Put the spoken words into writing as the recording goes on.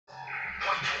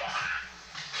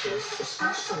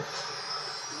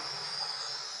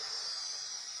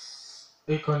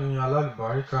Ikini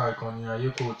Alálùbáríkà ìkànnì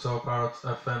Ayékòótọ́ Parrot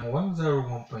FM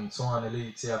 101.1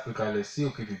 eléyìí tí a fi kalẹ̀ sí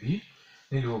òkè bìbí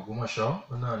nílùú Ògbómọ̀ṣọ́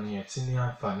náà ni ẹ ti ní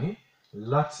àǹfààní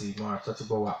láti máa tẹ́tí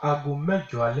gbọ́ wa aago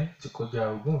 8 alẹ́ ti kọjá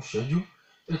 20 ìṣẹ́jú.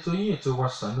 Ètò yín ètò wa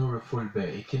Sannore fulbe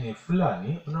Ikini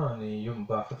Fulani náà ni yóò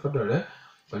bá afẹ́fẹ́ dọ̀rẹ́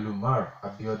pẹ̀lú Mar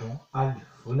Abiodun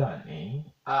Alfullanny.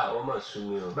 Ó mà sú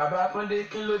mi o. Bàbá Akande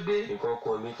kí ló dé? Nǹkan ọkọ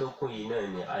mi tó kún yìí náà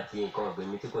ni àti nǹkan ọ̀gbìn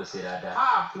mi tí kò ṣe dáadáa.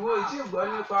 Ìwọ ìtí gbọ́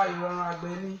nípa ìrọ̀rùn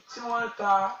àgbẹ̀ ni tí wọ́n ń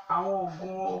ta àwọn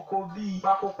oògùn oko bíi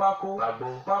pákópákó,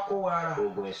 pákówàrà,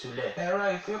 oògùn ìṣúlẹ̀, ẹ̀rọ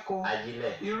ìfínko,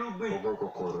 ajílẹ̀, irúgbìn, oògùn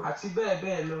kòkòrò àti bẹ́ẹ̀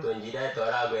bẹ́ẹ̀ lọ. Tonjida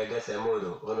tọ́ra àgbẹ̀ ẹgẹ́sẹ̀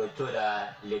mọ́rò ono tó da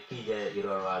lèkì jẹ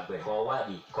ìrọ̀rùn àgbẹ̀ kọ́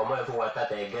wádìí kọ́mọ́ ẹ̀fọ́ wa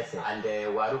tata ẹgẹ́sẹ̀ àndẹ̀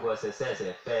wàrúgọ sẹsẹsẹ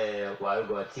fẹ́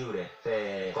wàrúgọ tíwrẹ̀ fẹ́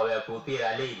kọ́bẹ̀ pupira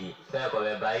léèdì fẹ́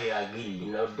kọ́bẹ̀ báyìí agiri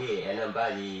iná dé ẹ̀nà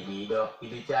báyìí ìdọ́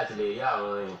ibi tí a ti lè rí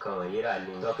àwọn nǹkan wọ̀nyí rà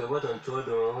ní. Dọ̀kẹ́ bó tó ń tó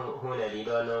dùn hún ẹ̀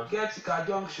dídọ́ náà. Gẹ́tìkà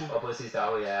junction, opposite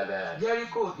àwọn yàrá gara.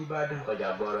 Jericho Ìbàdàn, Ọjà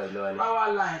gbọ́rọ̀ Ìlọrin, Power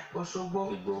line Òṣogbo,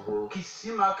 Ìgbòho, Kìsì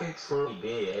market. fún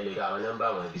ìbéèrè ẹ lè ra àwọn nọ́mbà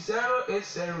wọ̀nyí.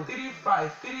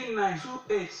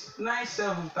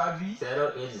 08035392897 tàbí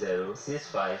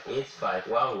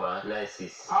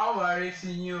 08065851196. a ó máa retí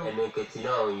yín o. Ẹnu kẹtì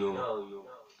náà ń yo.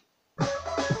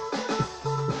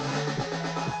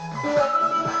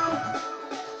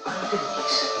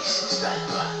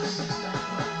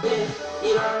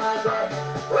 Ìrọ̀rùn àgbẹ̀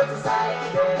ó ti sáyé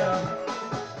dẹ̀rọ̀.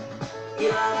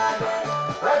 Ìrọ̀rùn àgbẹ̀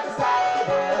ó ti sáyé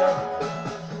dẹ̀rọ̀.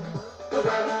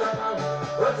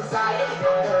 Ó ti sáyé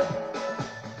dẹ̀rọ̀.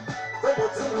 Gbogbo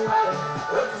tí mo wá lọ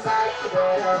ó ti sáyé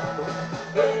dẹ̀rọ̀.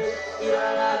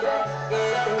 Ìrọ̀rùn àgbẹ̀,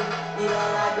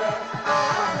 ìrọ̀rùn àgbẹ̀,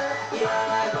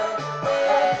 ìrọ̀rùn àgbẹ̀.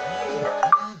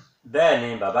 Bẹ́ẹ̀ ni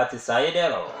bàbá ti sáyé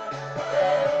dẹ̀rọ̀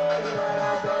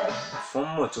fún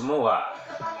mùtúmùwà.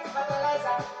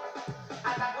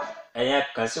 Ẹ̀yin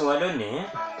kàn sí wọn lónìí.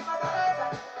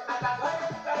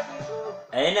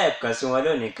 Ẹ̀yin náà kàn sí wọn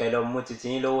lónìí kẹ́ lọ mú titi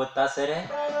yín lówó tásẹ́rẹ́.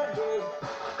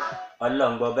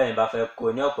 Ọlọ́run gbọ́ bẹ́ẹ̀ bá fẹ́ kó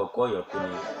ní ọ̀pọ̀ kó yọ̀kú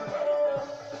ni.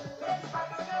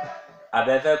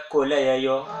 Àbẹ́fẹ́ kó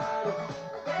lẹ́yẹyọ.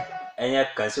 Ẹ̀yin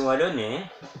kàn sí wọn lónìí.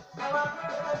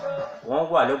 Wọ́n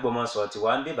wà l'Ógbómọ̀ṣọ́ tí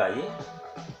wà ń bí báyìí.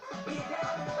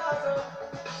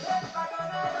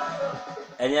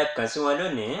 Ẹ̀yin kàn sí wọn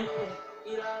lónìí.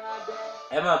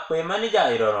 Ẹ máa pe máníjà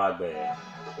ìrọ̀rùn àgbẹ̀.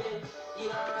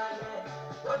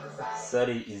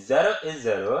 Sorry,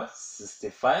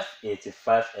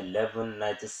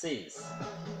 08065851196.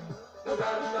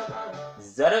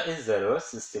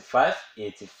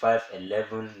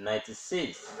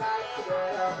 08065851196.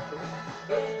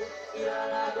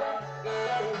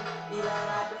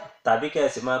 Tàbí kẹ́ ẹ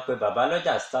sì máa pe bàbá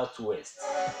lọ́jà South West.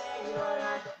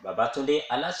 Babátúndé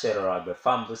aláṣẹ ìrọ̀rùn àgbẹ̀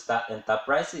Farm Booster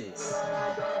Enterprises.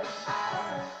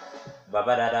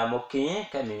 Bàbá dáadáa mo kí yín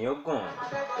kẹ́mi yóò gùn.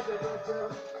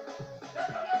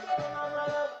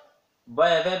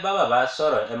 Bóyá ẹ fẹ́ bá bàbá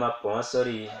sọ̀rọ̀ ẹ máa pè wọ́n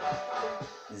sórí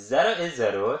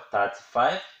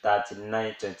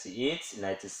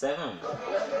 08035392897.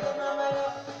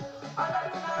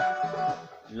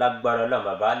 Lágbára Ọlọ́run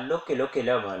bàbá lókè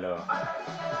lẹ́wọ̀n lọ.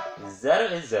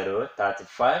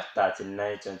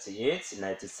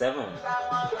 08035392897.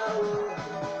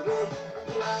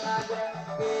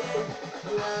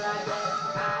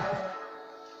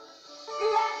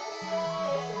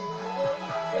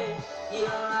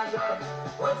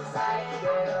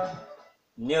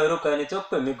 Ní orúkọ ẹni tó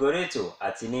pè mí gorí ètò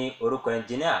àti ní orúkọ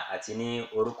ẹnjìníà àti ní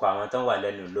orúkọ àwọn tó ń wà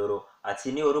lẹ́nu lóró àti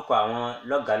ní orúkọ àwọn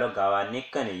lọ́gàlọ́gà wa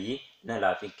níkànnì yìí náà la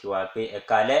fi kí wa pé ẹ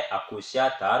káalẹ́ àkùṣẹ́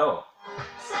àtàárọ̀.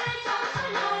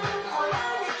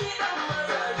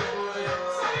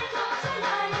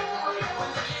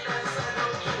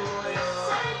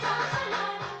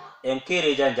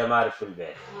 Enkiri jan jamar fulbe.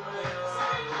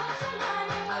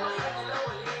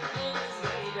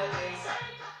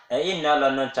 Inna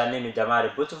lannon channi mi jamari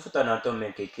butu futa na to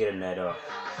men kikir nero.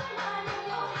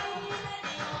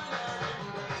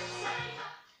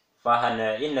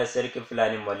 Fahana inna Ikini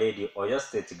Fulani moledi Oyo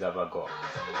State gabago.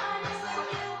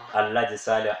 Allah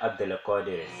jisale Abdul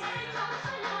Qadir.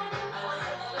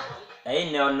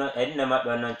 Inna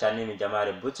madonnon channi mi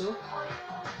jamari butu.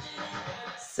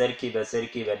 Serki be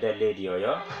da lady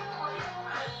Oyo.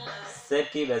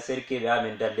 Serki be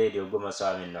amin da lady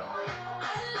Ògbómọ̀ṣọ́ amin no.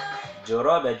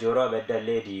 Jorobe da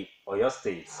lady Oyo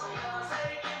State.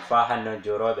 Fahana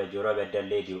jorobe da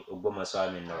lady Ògbómọ̀ṣọ́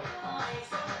amin no.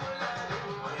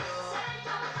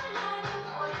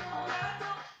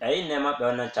 Inna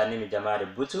madonnon channi mi jamari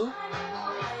butu.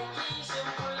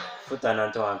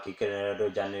 futananto an kikere do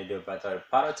janne do pator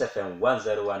Parrot FM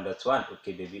 101.1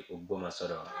 okay baby Ogboma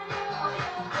soro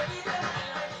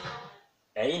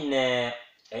e inne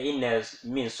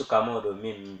min suka modo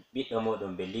min biddo modo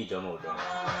bellijo modo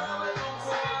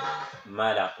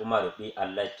Mala Umar bi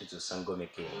Allah tutu sango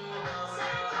meke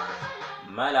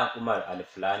Mala Umar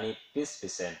Alfullanny Peace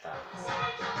Center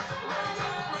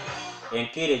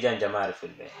Enkiri jan jama'ar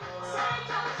fulbe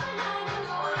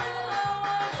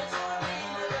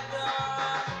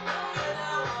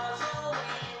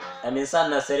Amin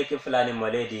sanna Sarki Fulani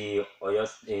Moledi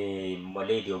Oyos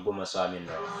Moledi Ogboma so amin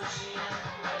no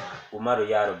Umaru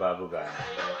yaro babuga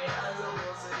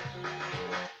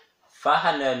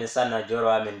Fahana min sanna joro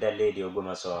amin da lady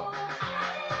Ogboma so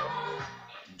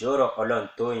Joro olon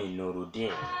toyi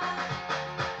Nuruddin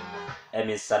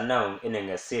Amin sanna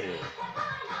inenga sirri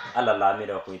Alla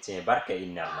lamira ko tin barka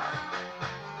inna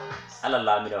Alla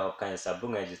lamira ko kan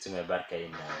sabunga jitunga barka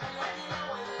inna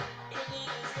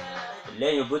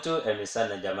Leyo butu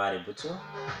emisana jamari butu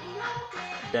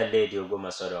da lady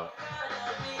Ogboma soro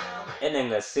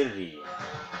enenga sirri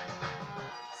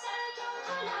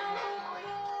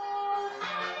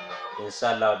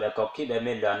inshallah be ko kibe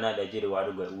melo anada jiri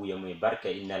warugo uye mu barka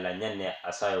inna la nyanne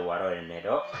asayo warore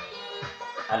nedo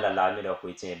Alla lamira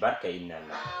ko tin barka inna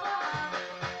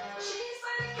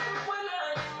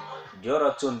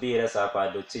Joro tumbi resa pa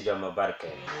do tijama barka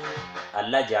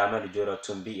Allah jamal joro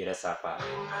tumbi resa pa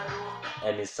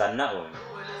emisanna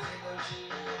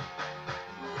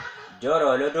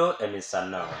Joro lodo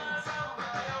emisanna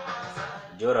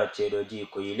Joro chedoji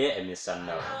koyile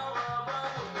emisanna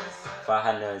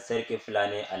Fahana Sarki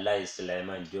Fulani Allah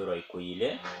Sulaiman Joro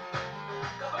koyile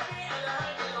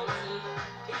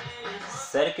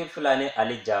Sarki Fulani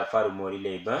Ali Jafar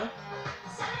Morile ban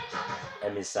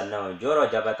emisanna Joro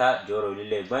Jabata Joro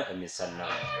lile ban emisanna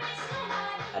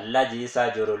Allah jisa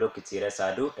Joro lokitire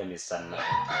sadu emisanna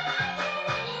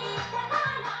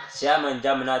Chairman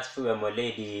Jamnat Fuwe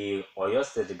Moledi Oyo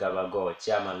State Gabago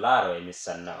Chairman Laro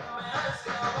emisanna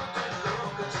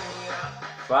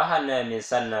Fahana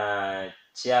emisanna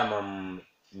Chairman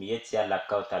Mieti ala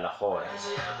kauta la hore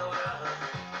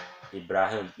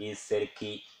Ibrahim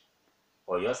Sarki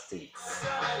Oyo State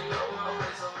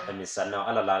emisanna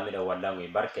ala lamida wallahi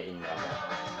barka inna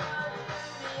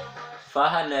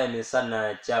Fahana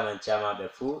emisanna chairman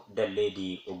befu da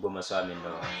lady Ogboma so amin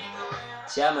no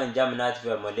Chairman Jamnat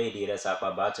Fuwe Moledi resa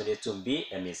pa batu de tumbi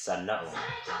emisanna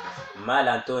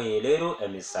Malanto yeleru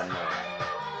emisanna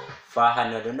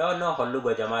Fahana no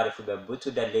hollugo jamare fube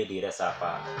butu da lady resa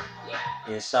pa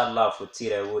inshallah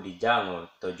futire wodi jango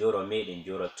to joro medin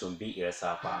joro tumbi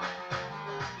resa pa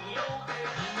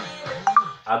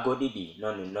agodidi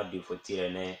nonu nodi futire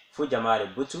ne fu jamare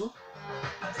butu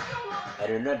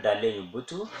no da lady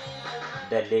butu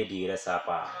da lady resa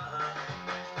pa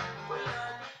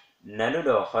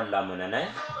nanudo holla munana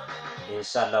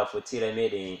inshallah futire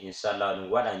medin inshallah no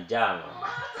wadan jango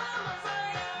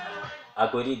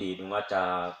agodidi no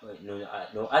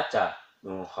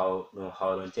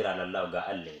hawron tira Allah ga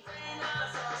alle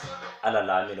ala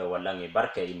lamiro wallahi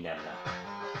barka inna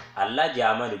Allah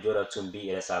jamanu joro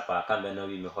tumbi resa pa kambe no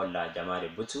wi mi holla jamare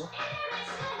butu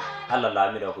ala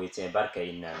lamiro ko ite barka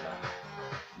inna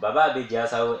baba be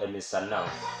jasawo emisanna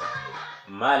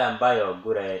malam bayo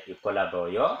gure ikola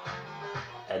boyo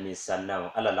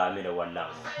emisanna ala lamiro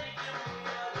wallahi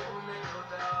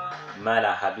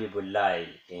mala habibullah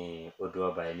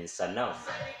odoba emisanna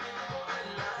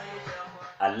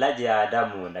Allah ya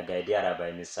adamu daga diyara ba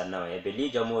emisanna e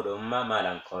belijo modo ma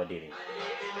malam kodiri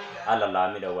ala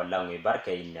lamiro wallahi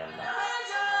barka inna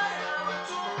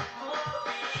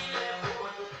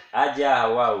aja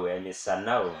hawa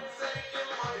emisanna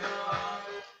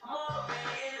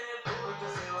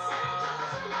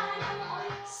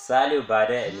Saliu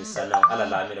bade emisanna ala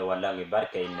lamiro wallahi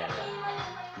barka inna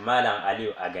Malam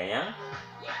Aliu Aganya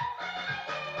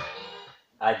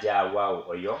aja wow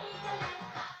oyo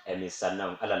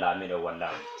emisanna ala lamiro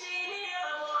wallahi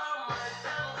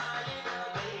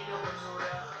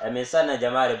emisanna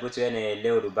jamare butu ene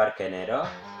lewru barkene do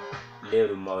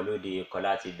lewru mauludi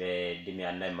kolati be dimi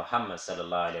annabi Muhammad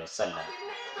sallallahu alaihi wasallam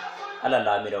ala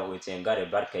lamiro wote ngare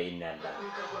barka inna Allah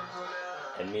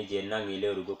Emije nangi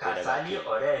lewru go kera Kasali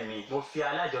ọ̀rẹ́ mi mo fi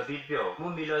alájọ bíbẹ̀ mú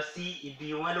mi lọ sí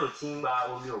ibi wọn ló ti ń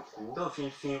gba omi òkú tó fi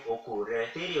ń fin oko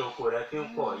rẹ̀ tẹ́lẹ̀ oko rẹ̀ fi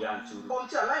ń pọ̀ yanturu. Ohun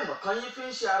tí aláìmọ̀kan yín fi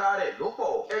ń ṣe ara rẹ̀ ló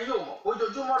pọ̀. Ẹ̀yin ò mọ̀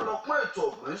ojoojúmọ́ lọ́pọ̀ ètò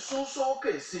ọ̀gbìn sún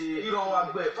sókè sí i. Ìrọ̀rùn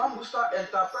àgbẹ̀ Farm Booster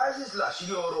Enterprises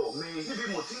làṣírí ọrọ̀ mi. Níbi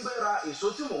mo ti ń gbé ra èso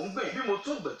tí mò ń gbìn bí mo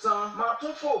tún gbìn tán máa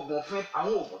tún fún oògùn fin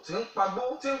àwọn oògùn tí ń pagbó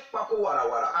tí ń pako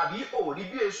wàràwàrà àbí òòrí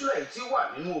bí eṣúlẹ̀ tí wà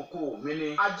nínú oko mi ni.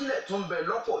 Ajílẹ̀ tó ń bẹ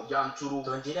lọ́pọ̀ yanturu.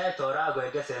 Tonjira tora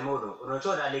àgbẹ̀ gẹ́sẹ̀ mọ́dọ̀.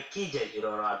 Onochoda lè kíjẹ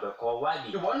ìrọ̀rùn àgbẹ̀ kọ wádìí.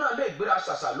 Ìwọ náà lè gbéra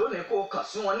ṣàṣà lónìí kó o kàn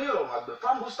sí wọn ní ìrọ̀rùn àgbẹ̀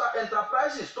Farm Booster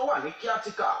Enterprises tó wà ní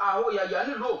kíátíkà Àhóyàyà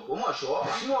nílùú Ògbómọ̀ṣọ́.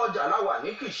 Inú ọjà la wà ní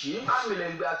Kìṣí,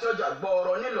 Àmìlẹ̀ǹgbẹ̀ àti ọjà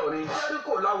Gbọọrọ nílọrin.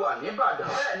 Jẹ́ríkò la wà ní Ìbàdàn.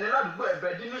 Bẹ́ẹ̀ ni ládùúgbò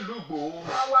Ẹ̀bẹ̀dí nílùú Ìgbòho.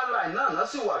 Power line náà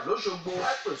sì wà lóṣogbo.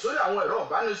 Ẹ pè sórí àwọn ẹ̀rọ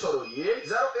ìbánisọ̀rọ̀ yìí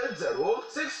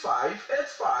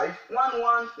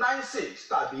 08065851196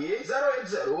 tàbí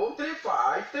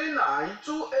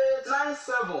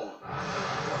 08035392897.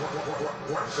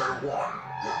 101.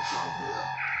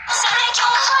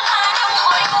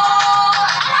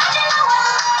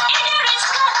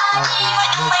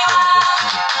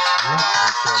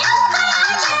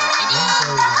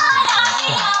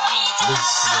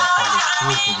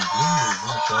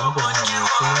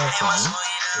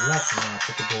 láti máa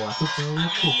tẹ́tẹ́ bọ̀ wá tó ti ń rí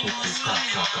kòkòkò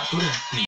kàkàkà tó lè ń pè